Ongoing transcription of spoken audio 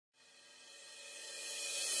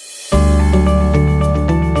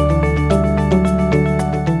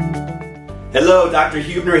Hello, Dr.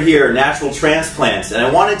 Huebner here, Natural Transplants, and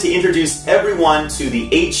I wanted to introduce everyone to the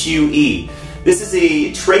HUE. This is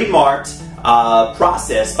a trademarked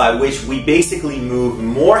process by which we basically move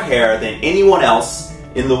more hair than anyone else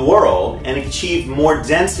in the world and achieve more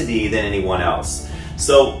density than anyone else.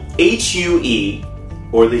 So HUE,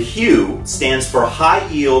 or the HUE, stands for High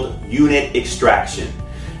Yield Unit Extraction.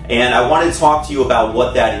 And I wanted to talk to you about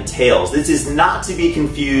what that entails. This is not to be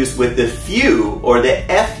confused with the FUE or the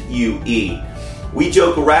FUE. We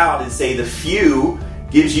joke around and say the FUE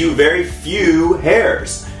gives you very few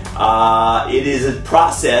hairs. It is a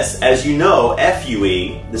process, as you know,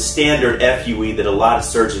 FUE, the standard FUE that a lot of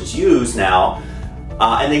surgeons use now,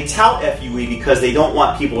 and they tout FUE because they don't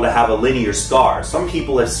want people to have a linear scar. Some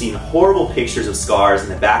people have seen horrible pictures of scars in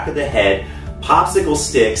the back of the head, popsicle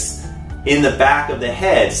sticks in the back of the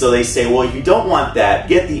head. So they say, well, if you don't want that,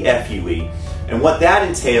 get the FUE. And what that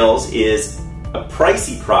entails is a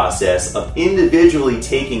pricey process of individually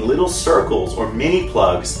taking little circles or mini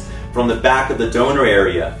plugs from the back of the donor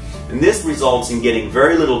area. And this results in getting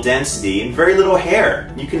very little density and very little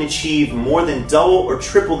hair. You can achieve more than double or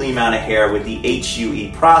triple the amount of hair with the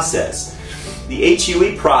HUE process. The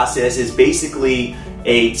HUE process is basically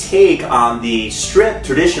a take on the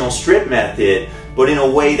traditional strip method, but in a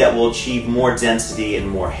way that will achieve more density and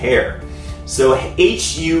more hair. So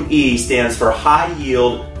HUE stands for High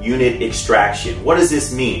Yield Unit Extraction. What does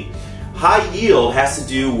this mean? High yield has to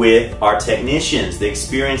do with our technicians, the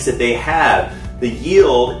experience that they have, the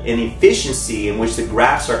yield and efficiency in which the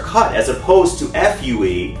grafts are cut, as opposed to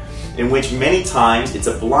FUE, in which many times it's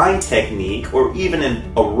a blind technique, or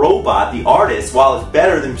even a robot, the artist, while it's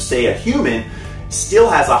better than, say, a human, still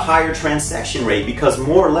has a higher transection rate because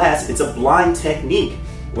more or less it's a blind technique.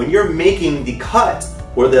 When you're making the cut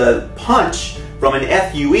or the punch from an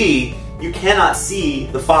FUE, you cannot see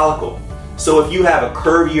the follicle. So if you have a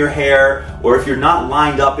curvier hair, or if you're not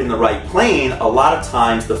lined up in the right plane, a lot of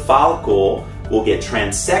times the follicle will get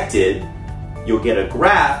transected. You'll get a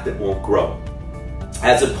graft that won't grow.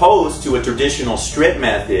 As opposed to a traditional strip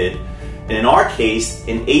method, and in our case,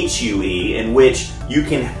 an HUE, in which you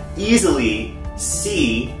can easily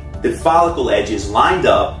see the follicle edges lined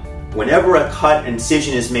up. Whenever a cut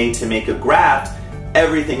incision is made to make a graft,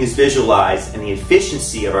 everything is visualized, and the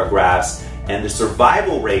efficiency of our grafts and the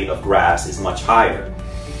survival rate of grafts is much higher.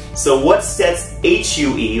 So what sets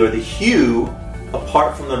HUE, or the HUE,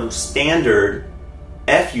 apart from the standard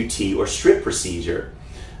FUT or strip procedure?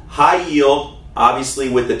 High yield, obviously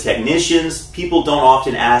with the technicians, people don't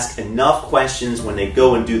often ask enough questions when they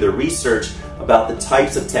go and do their research about the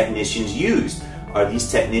types of technicians used. Are these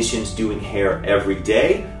technicians doing hair every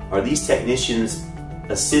day? Are these technicians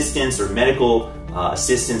assistants or medical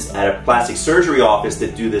assistants at a plastic surgery office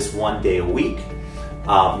that do this one day a week?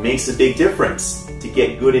 Makes a big difference. To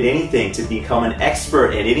get good at anything, to become an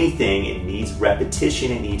expert at anything, it needs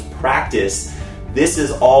repetition, it needs practice. This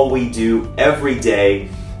is all we do every day.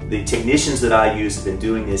 The technicians that I use have been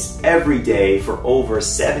doing this every day for over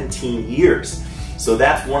 17 years. So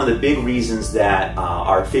that's one of the big reasons that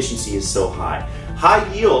our efficiency is so high. High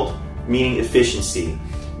yield, meaning efficiency.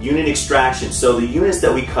 Unit extraction, so the units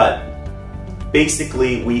that we cut,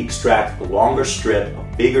 basically we extract a longer strip,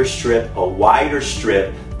 a bigger strip, a wider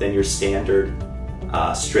strip than your standard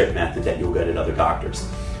strip method that you'll get at other doctors.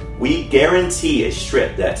 We guarantee a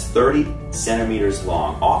strip that's 30 centimeters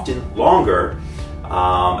long, often longer,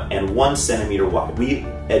 and 1 centimeter wide. We,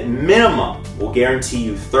 at minimum, will guarantee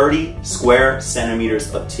you 30 square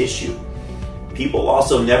centimeters of tissue. People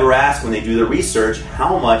also never ask when they do the research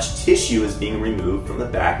how much tissue is being removed from the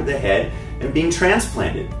back of the head and being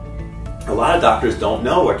transplanted. A lot of doctors don't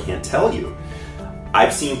know or can't tell you.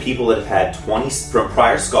 I've seen people that have had 20 from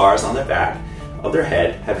prior scars on the back of their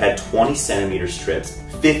head have had 20 centimeter strips,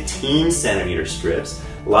 15 centimeter strips.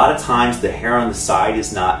 A lot of times the hair on the side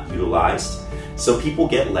is not utilized, so people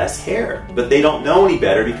get less hair, but they don't know any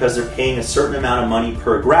better because they're paying a certain amount of money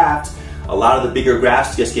per graft. A lot of the bigger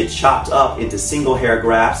grafts just get chopped up into single hair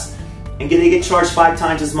grafts, and they get charged 5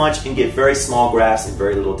 times as much and get very small grafts and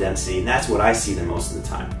very little density, and that's what I see the most of the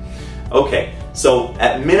time. Okay, so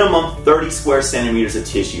at minimum 30 square centimeters of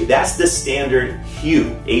tissue. That's the standard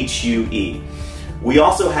HUE, H-U-E. We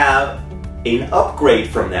also have an upgrade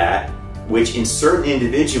from that, which in certain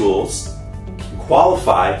individuals can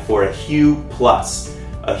qualify for a HUE Plus.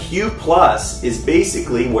 A HUE Plus is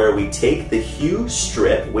basically where we take the HUE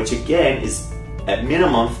strip, which again is at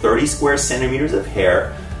minimum 30 square centimeters of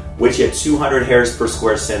hair, which at 200 hairs per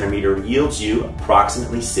square centimeter yields you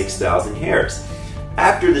approximately 6,000 hairs.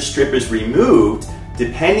 After the strip is removed,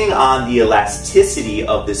 depending on the elasticity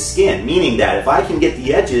of the skin, meaning that if I can get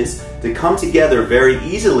the edges to come together very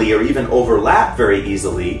easily or even overlap very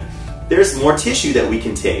easily, there's more tissue that we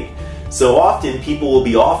can take. So often people will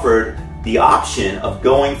be offered the option of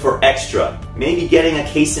going for extra, maybe getting a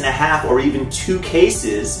case and a half or even 2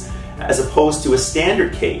 cases as opposed to a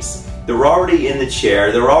standard case. They're already in the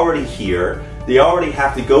chair, they're already here, they already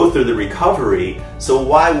have to go through the recovery, so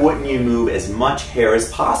why wouldn't you move as much hair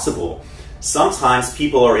as possible? Sometimes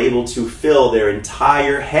people are able to fill their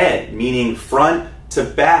entire head, meaning front to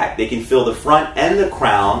back. They can fill the front and the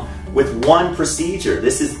crown with one procedure.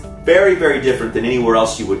 This is very, very different than anywhere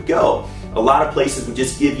else you would go. A lot of places would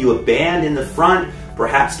just give you a band in the front,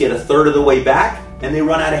 perhaps get a third of the way back, and they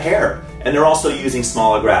run out of hair. And they're also using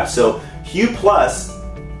smaller grafts. So Hue Plus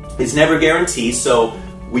is never guaranteed, so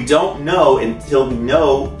we don't know until we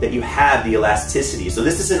know that you have the elasticity. So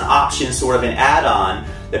this is an option, sort of an add-on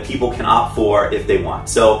that people can opt for if they want.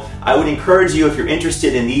 So I would encourage you, if you're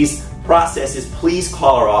interested in these processes, please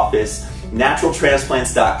call our office,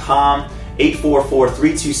 naturaltransplants.com,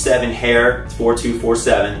 844-327-HAIR,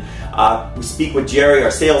 4247. We speak with Jerry,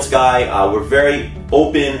 our sales guy. We're very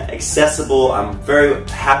open, accessible. I'm very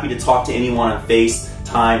happy to talk to anyone on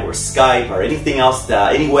FaceTime or Skype or anything else.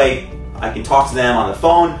 Any way I can talk to them on the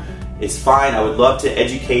phone, it's fine. I would love to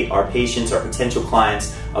educate our patients, our potential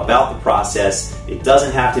clients about the process. It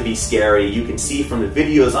doesn't have to be scary. You can see from the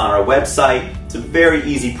videos on our website, it's a very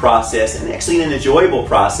easy process and actually an enjoyable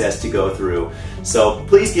process to go through. So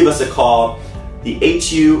please give us a call. The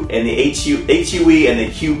HU and the HUE and the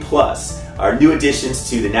Hue Plus are new additions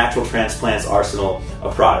to the Natural Transplants arsenal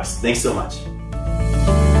of products. Thanks so much.